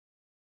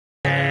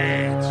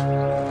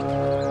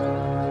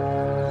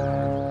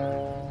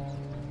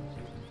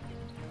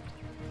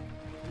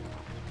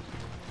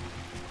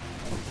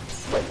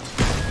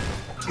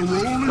A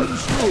rolling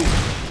stone.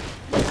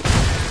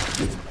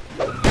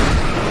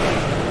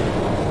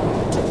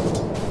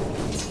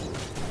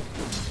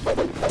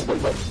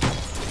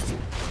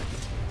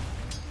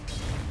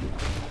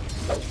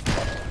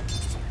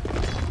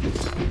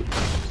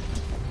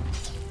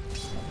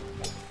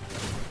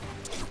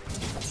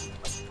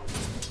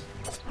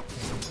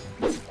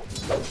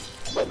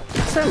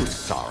 So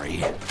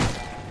sorry.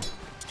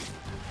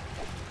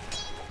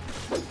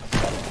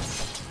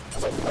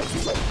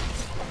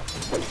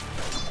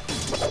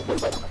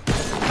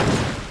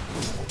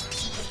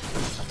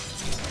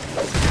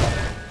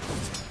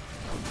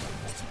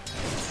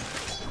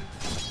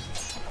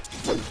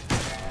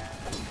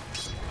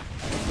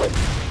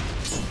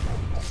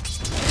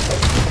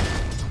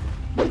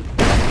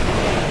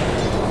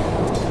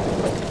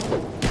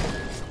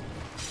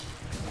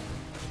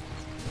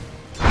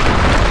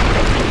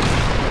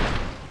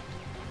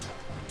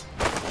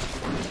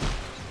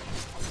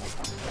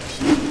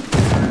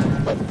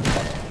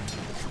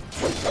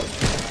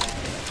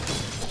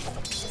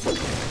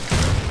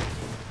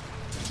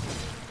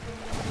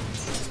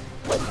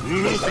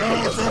 Look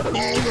out for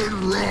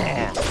fallen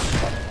rocks!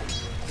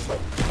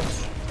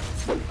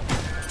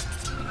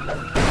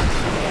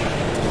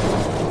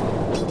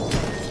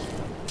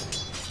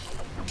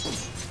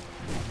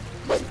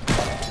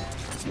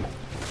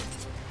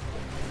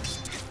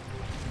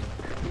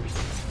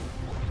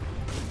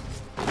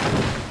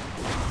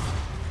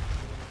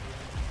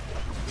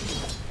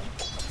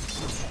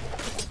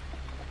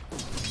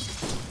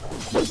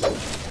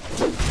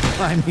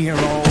 I'm here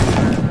all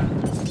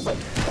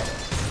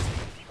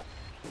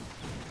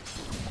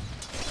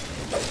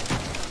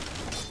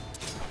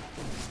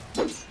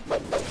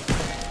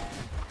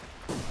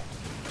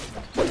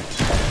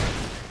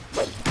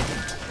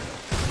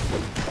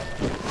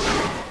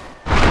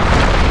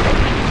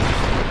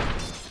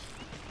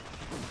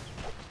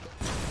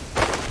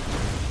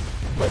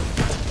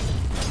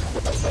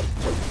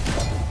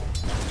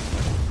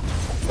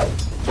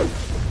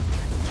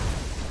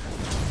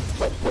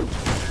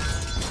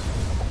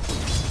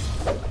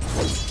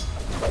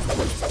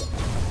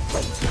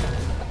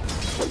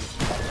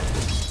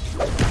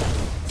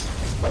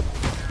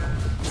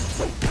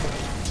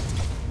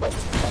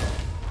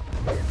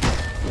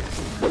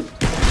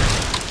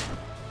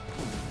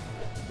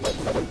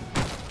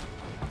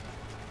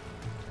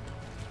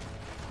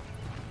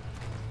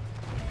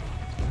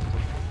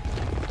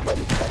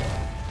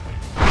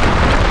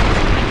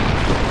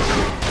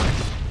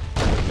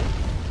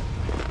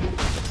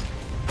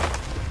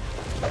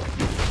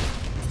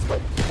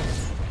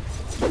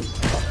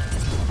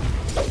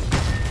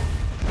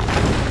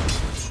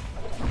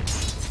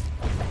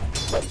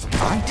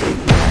time.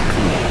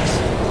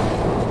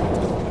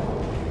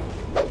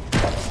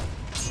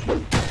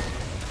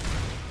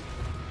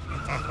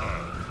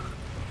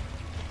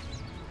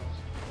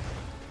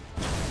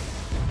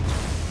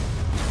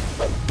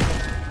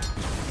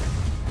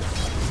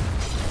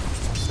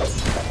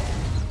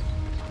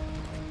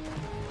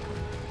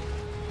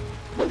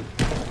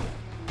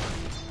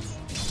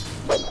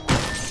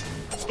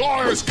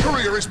 Dyer's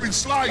courier has been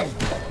slain!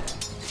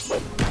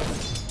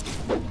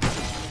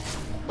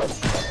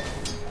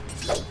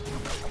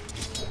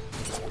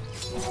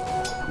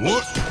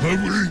 What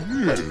have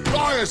we here?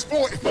 Dyer's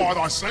fortified,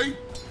 I see!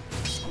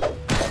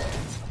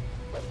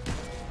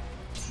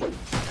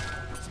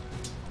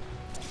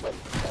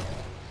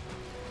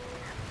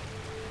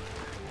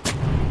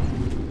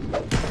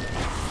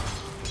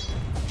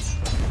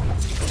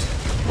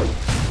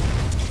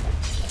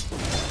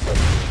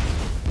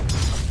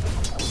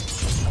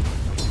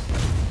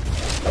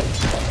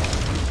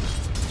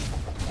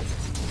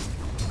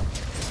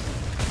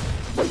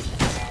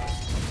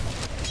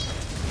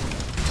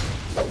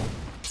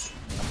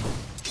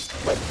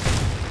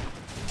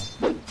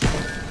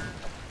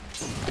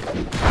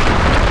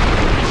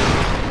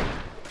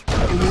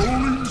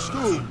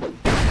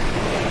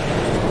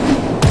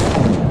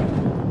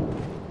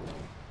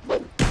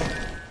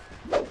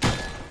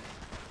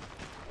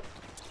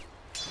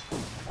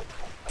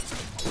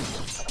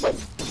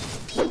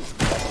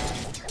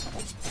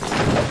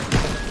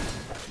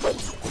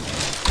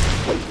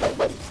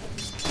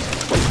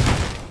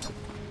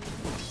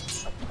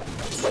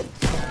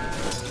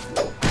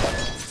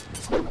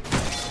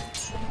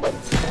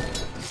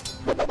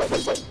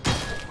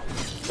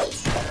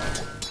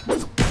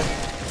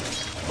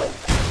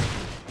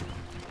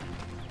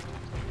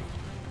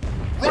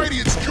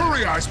 Radiant's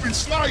courier has been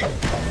slain!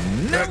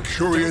 That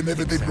courier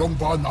never did wrong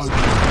by nobody.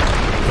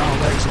 Now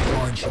that's a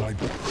fine shame.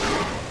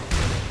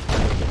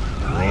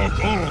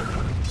 Rock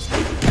on!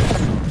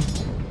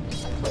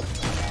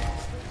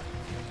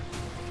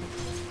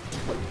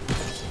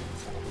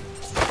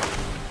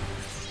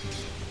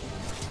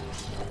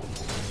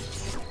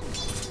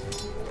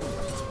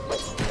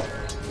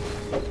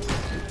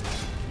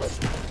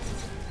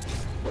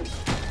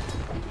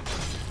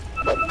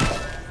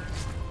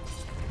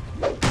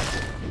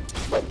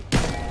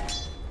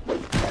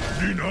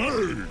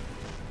 Denied!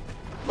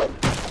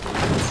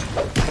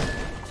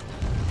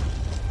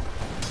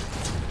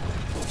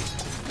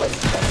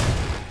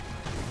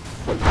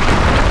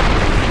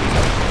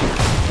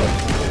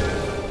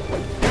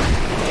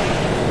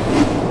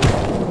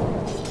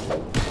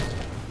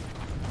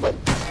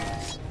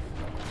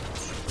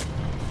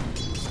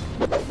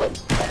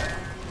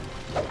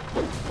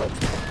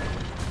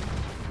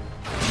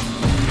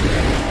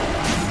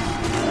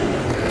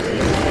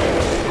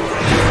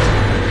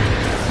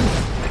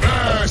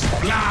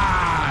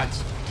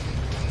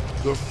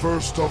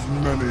 first of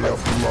many a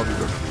bloody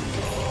defeat.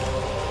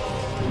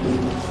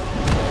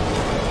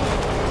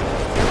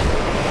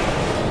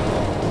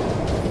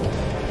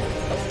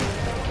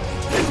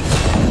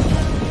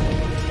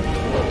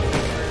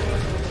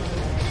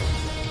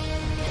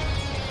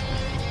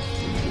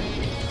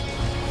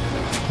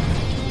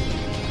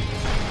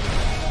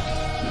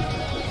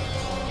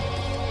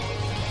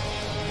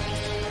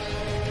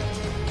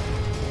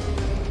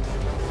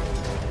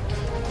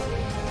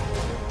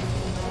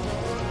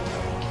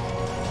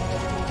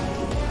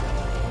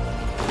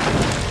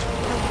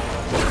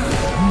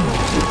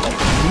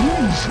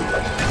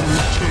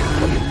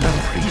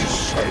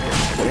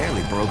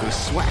 Barely broke a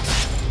sweat.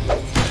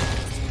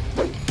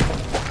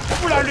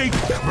 Bloody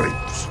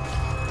creeps!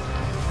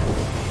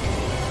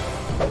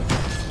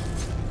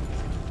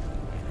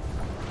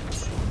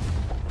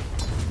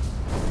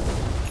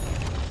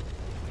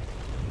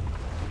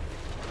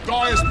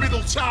 Dire's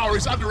middle tower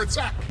is under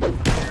attack.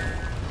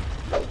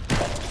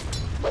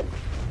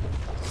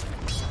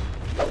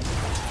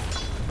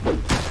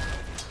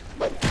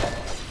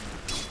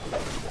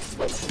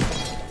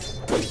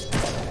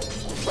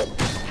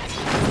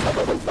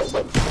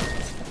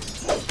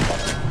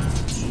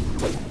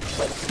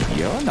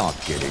 You're not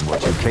getting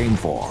what you came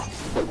for.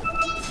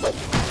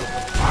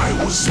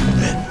 I was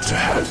meant to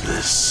have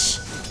this.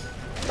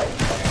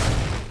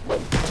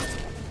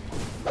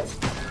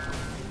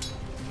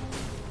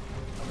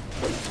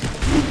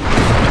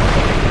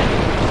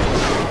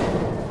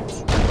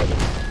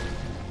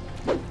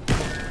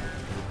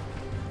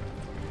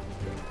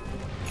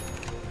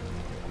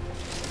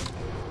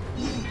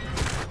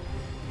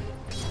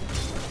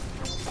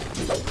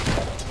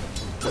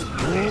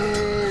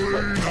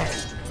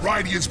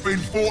 Radiant's been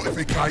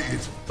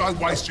fortificated. Don't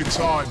waste your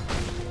time.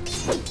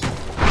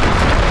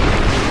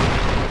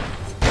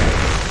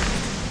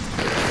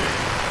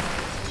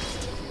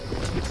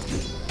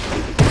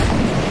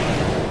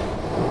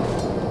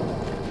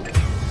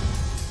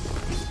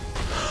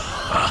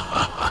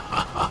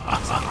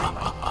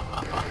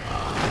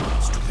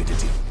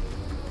 Stupidity.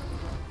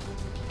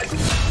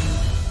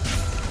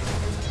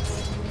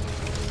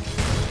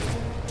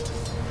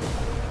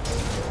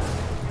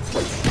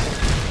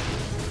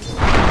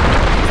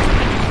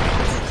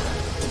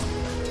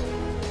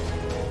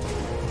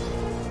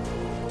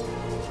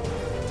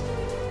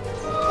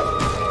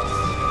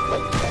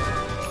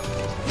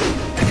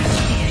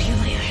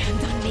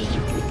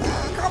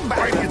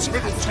 Radiant's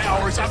middle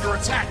tower is under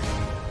attack.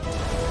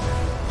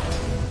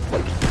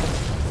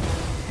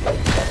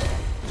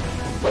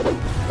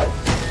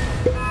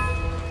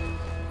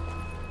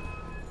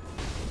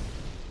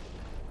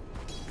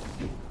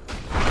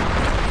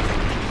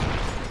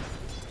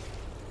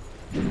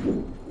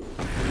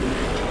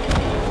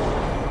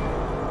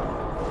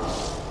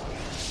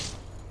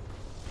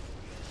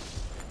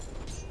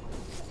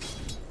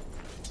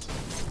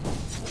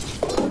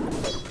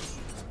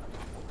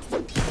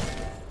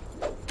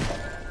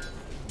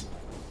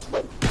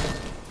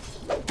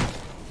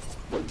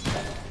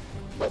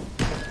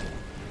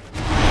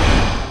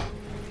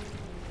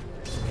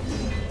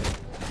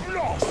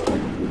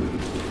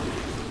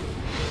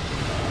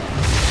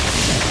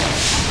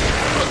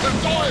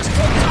 Dire's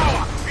top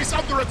tower is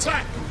under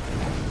attack!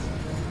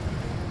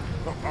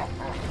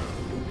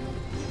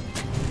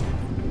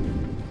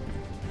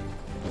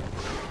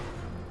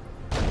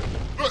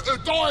 The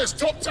Dire's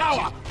top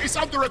tower is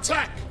under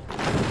attack!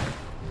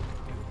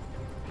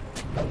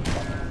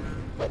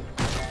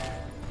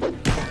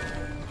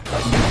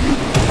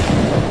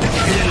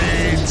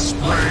 Killing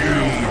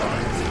spree!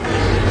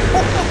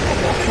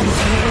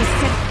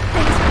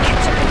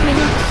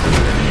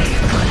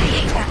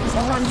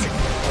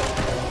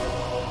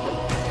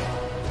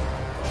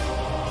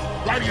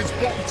 Radiant's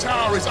bottom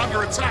tower is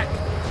under attack.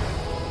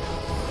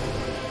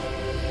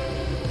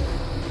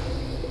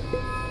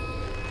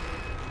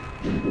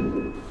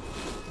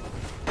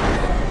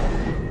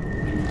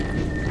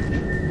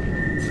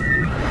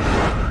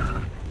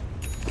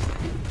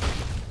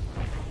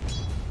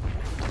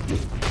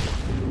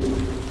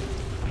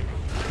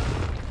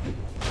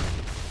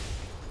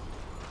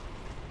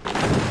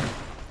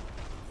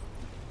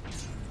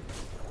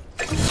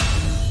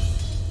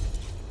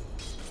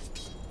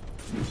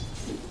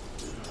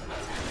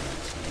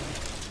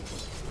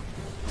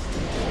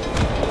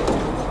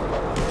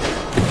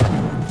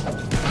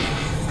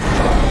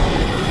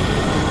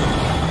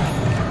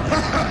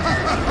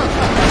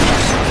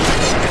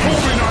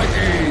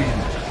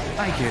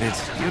 I get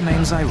it. Your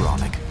name's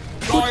ironic.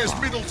 Dire's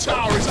middle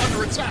tower is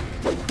under attack.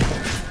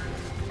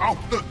 Oh,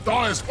 look,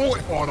 Dire's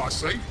fortified, I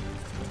see.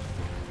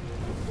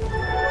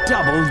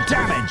 Double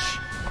damage!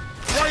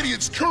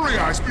 Radiant's courier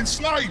has been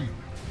slain.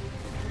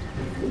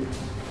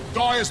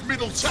 Dire's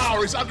middle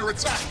tower is under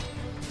attack.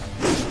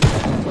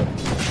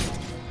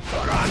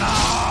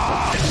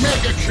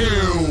 Mega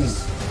kill!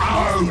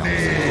 Own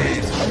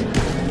it!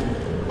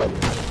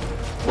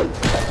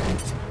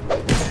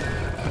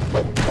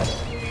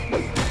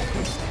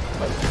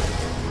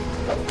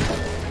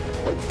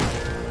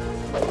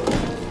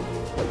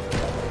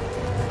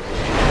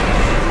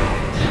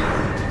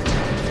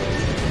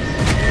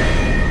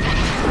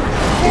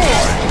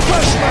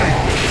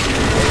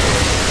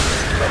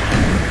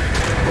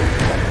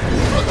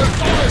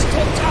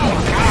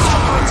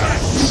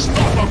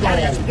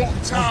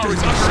 tower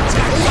is under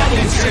attack.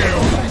 Double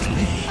kill!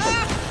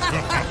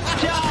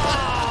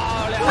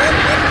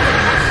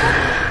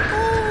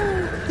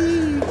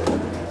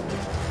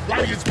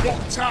 Radiant's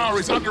bottom tower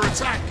is under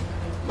attack.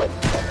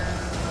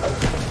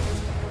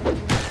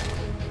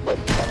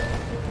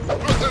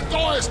 The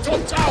Dire's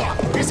top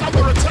tower is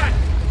under attack.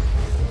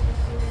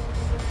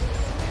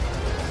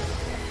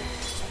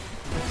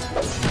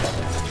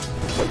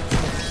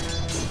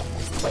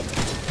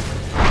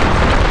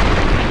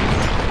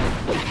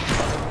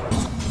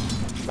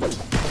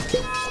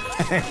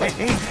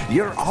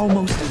 You're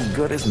almost as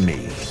good as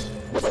me.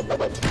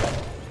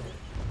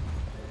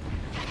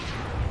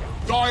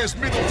 Dire's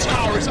middle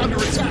tower is under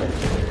attack.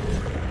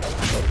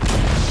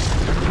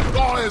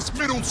 Dire's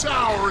middle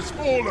tower has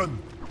fallen.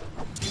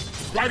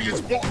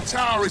 Radiant's bottom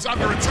tower is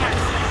under attack.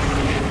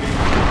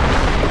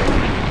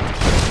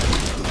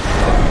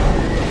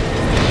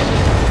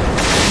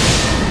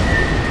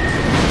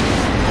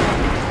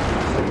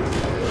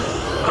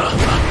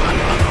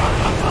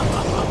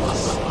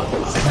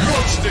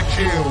 Monster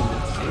kill!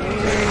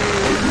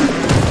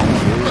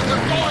 The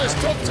Dire's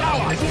top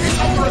tower is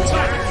under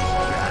attack.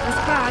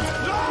 That's bad.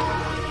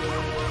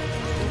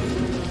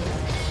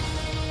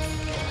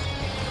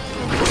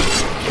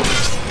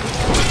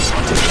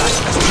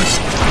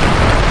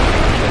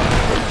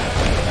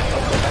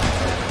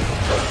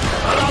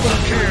 Double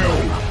kill!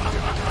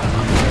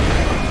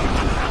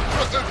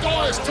 The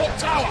Dire's top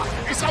tower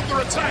is under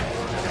attack.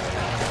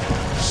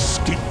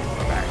 Skip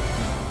back.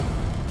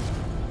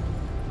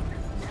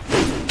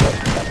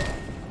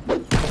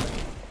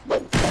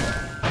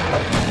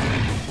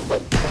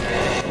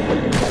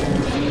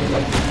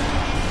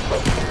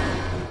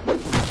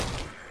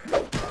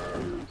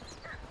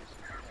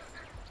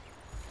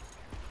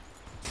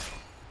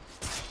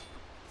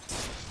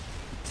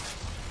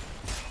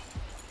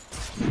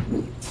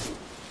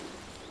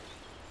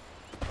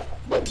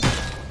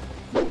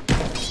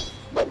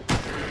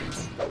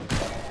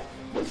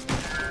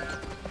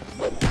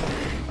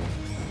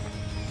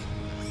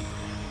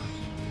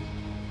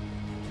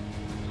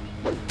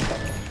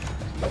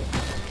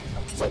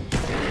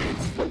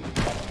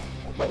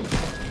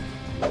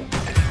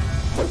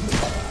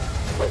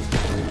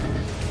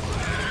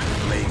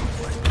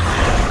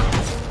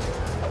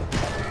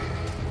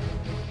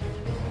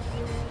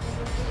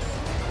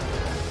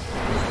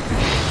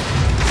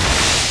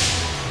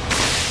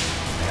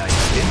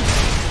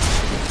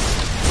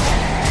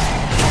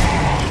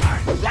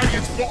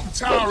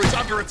 Tower is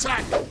under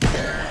attack.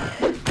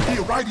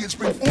 Here, Radiant's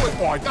been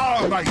fortified.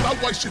 No, mate,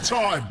 don't waste your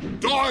time.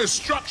 Dire's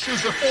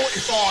structures are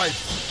fortified.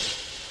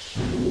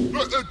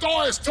 Look, the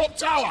Dire's top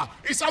tower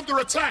is under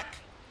attack.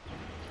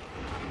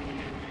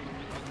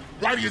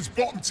 Radiant's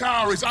bottom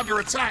tower is under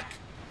attack.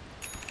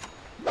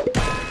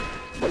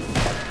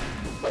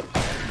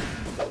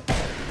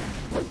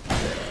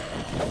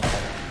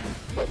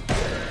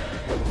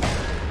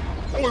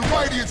 Boy,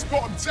 Radiant's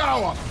bottom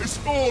tower is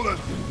fallen.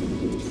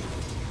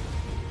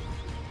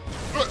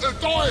 But the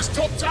Dire's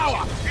top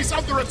tower is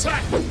under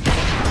attack!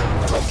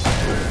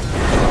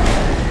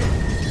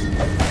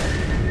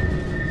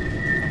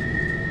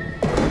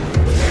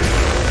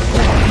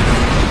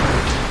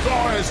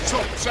 Dire's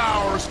top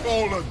tower has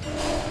fallen!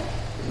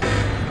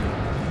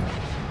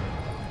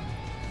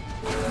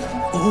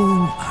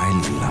 Oh, I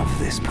love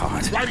this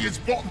part. Radiant's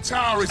bottom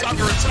tower is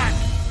under attack!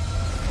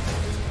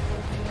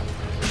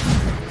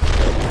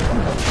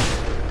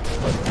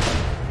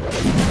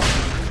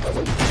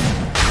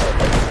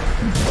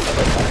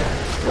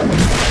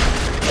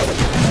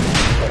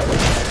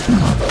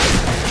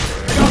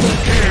 Double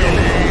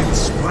killing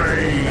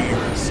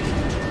sprays.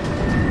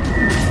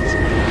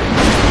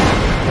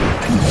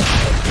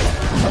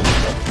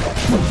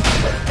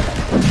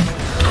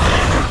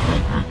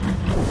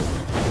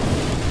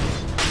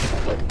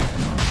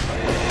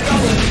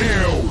 Double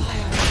kill.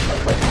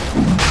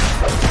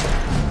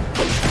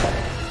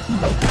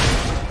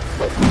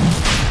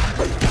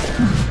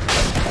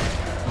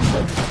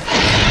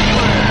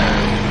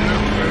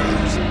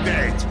 Who's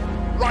dead?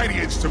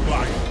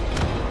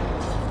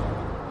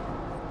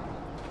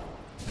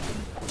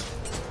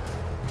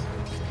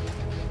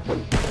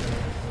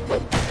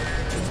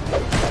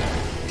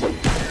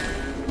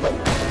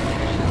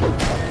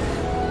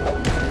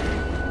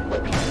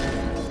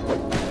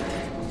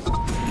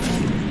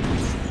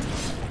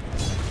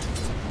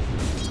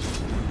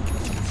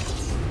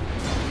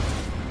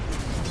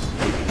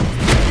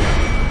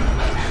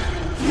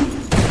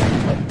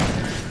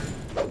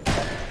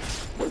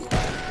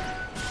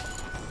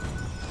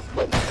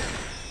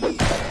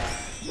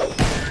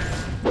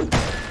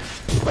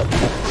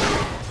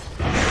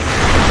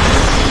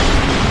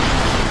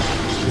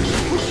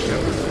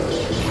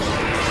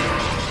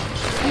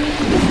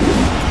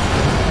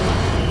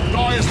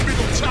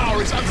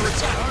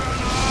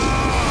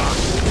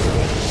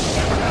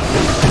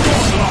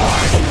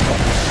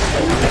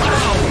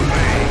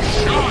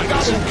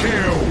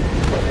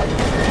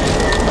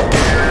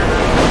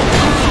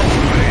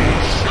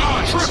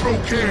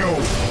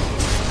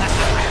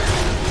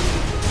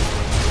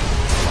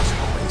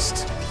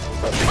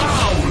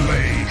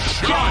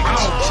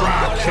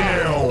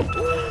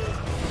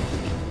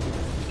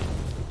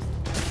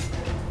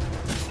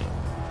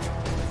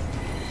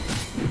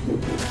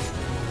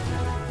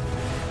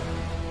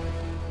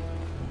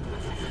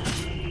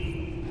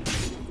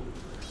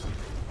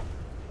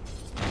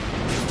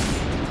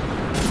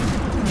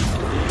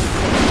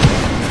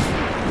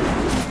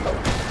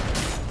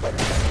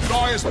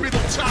 Dire's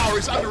middle tower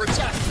is under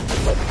attack.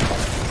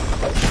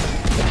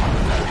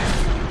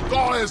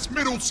 Dire's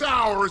middle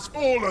tower has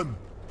fallen.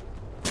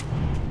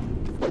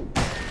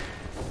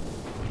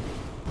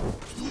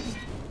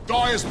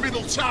 Dire's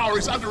middle tower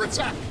is under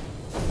attack.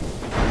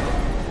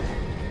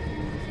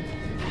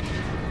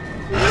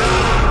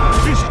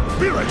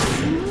 Spirit!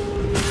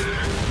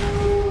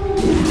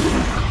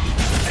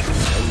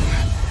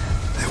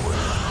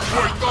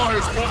 Wait,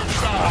 Dire's bottom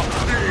tower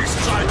is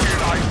taking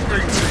a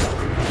beating.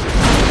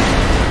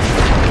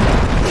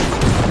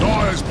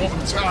 Dire's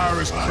bottom tower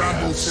has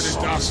crumbled to the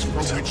dust from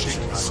which it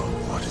came.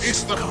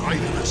 It's the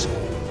famous.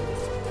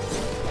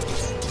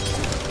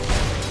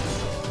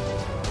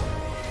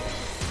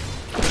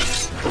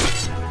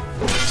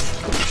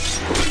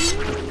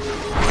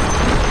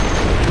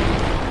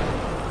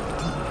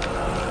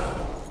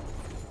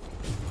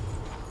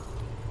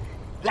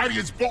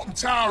 Radiant's bottom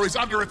tower is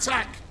under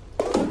attack.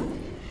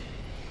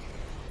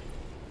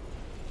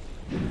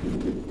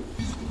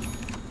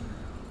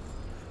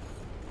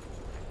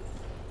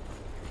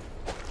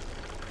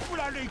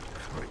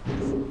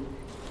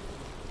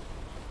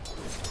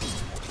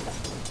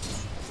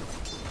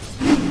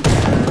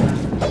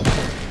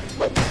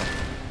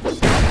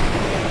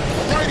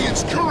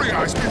 Radiant's courier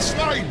has been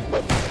slain.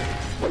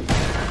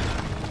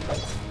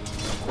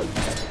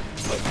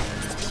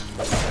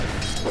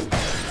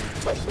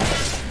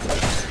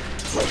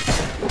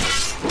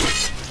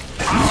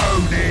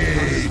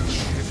 Ownage!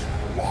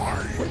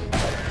 Why?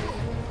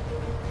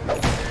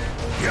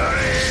 You're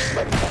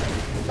in!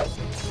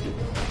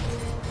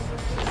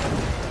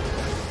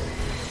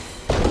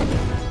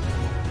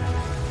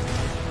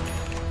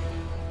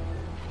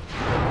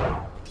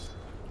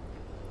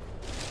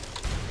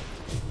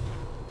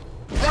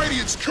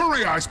 Radiant's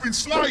courier has been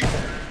slain!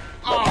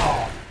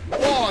 Oh,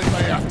 why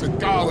they have to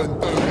go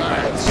and do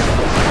that?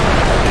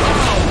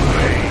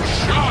 Holy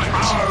shit!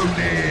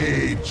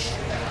 Ownage!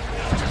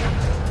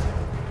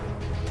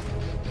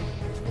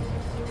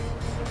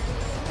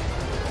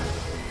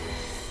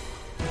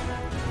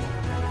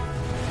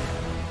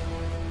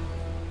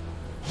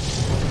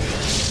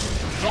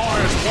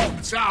 Dire's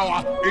bottom tower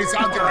is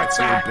under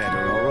attack.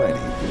 Better already.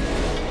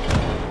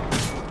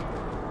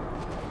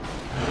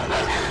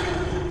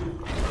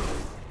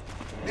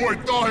 Boy,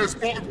 Dire's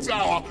bottom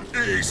tower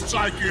is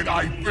taking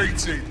a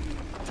beating.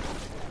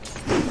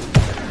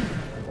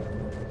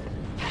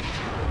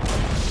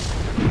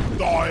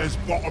 Dire's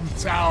bottom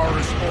tower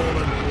has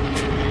fallen.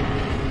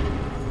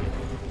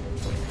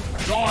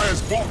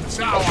 Dire's bottom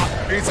tower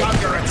is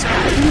under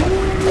attack.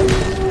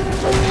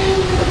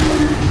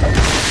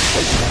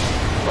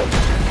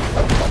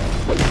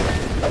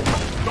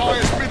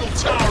 Dire's middle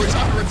tower is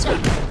under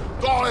attack.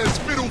 Dire's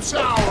middle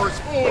tower has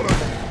fallen.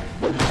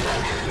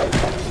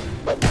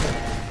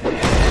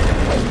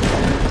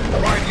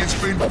 Radiant's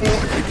been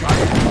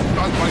fortified.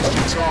 Don't waste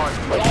your time.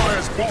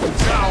 Dire's bottom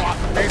tower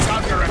is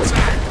under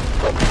attack.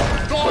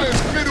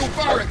 Dire's middle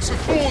barracks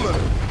have fallen.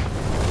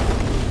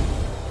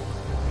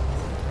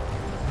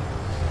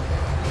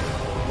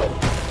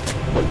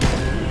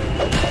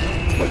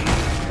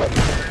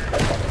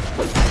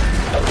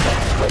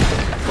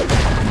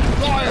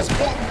 Dire's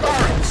bottom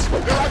barracks,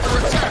 they're under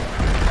attack.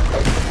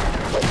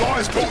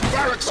 Dire's bottom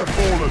barracks have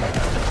fallen.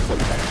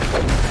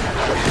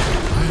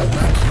 I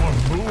like your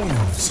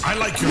moves. I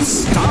like your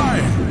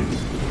style.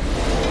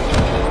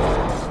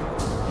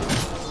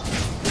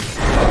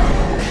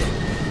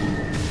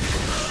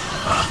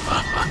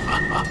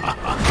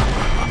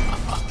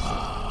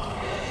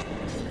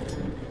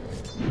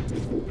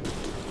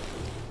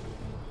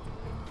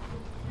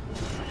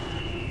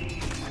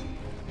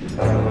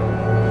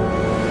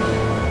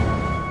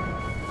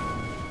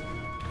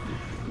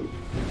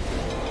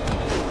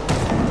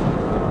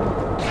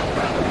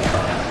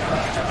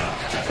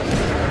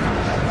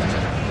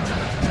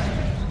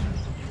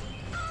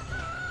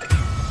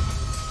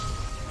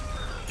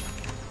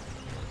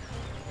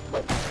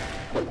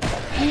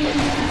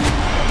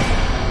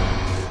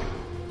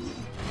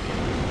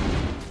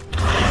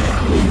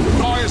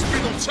 Dire's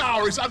middle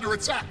tower is under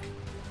attack.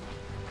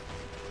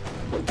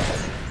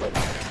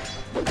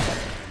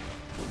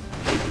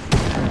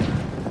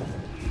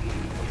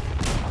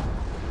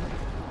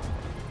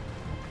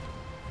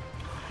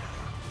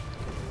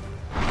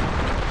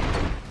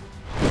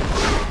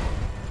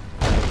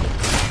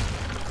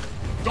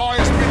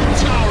 Dire's middle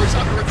tower is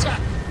under attack.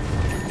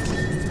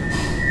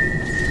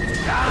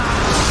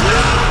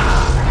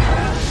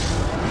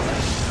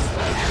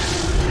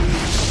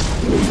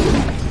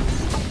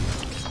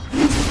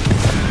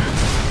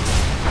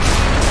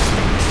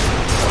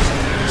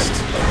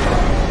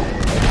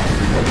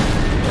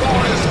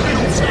 Dire's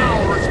middle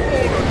tower has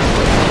fallen.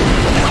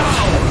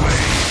 Holy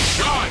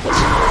shit!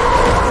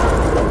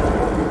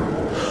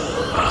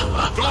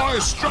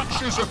 Dire's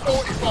structures are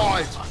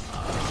fortified.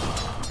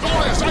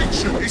 Dire's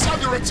ancient is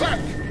under attack.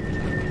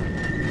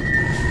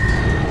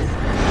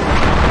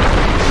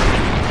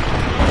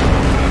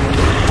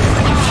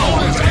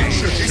 Dire's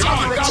ancient is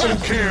under attack.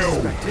 Double kill.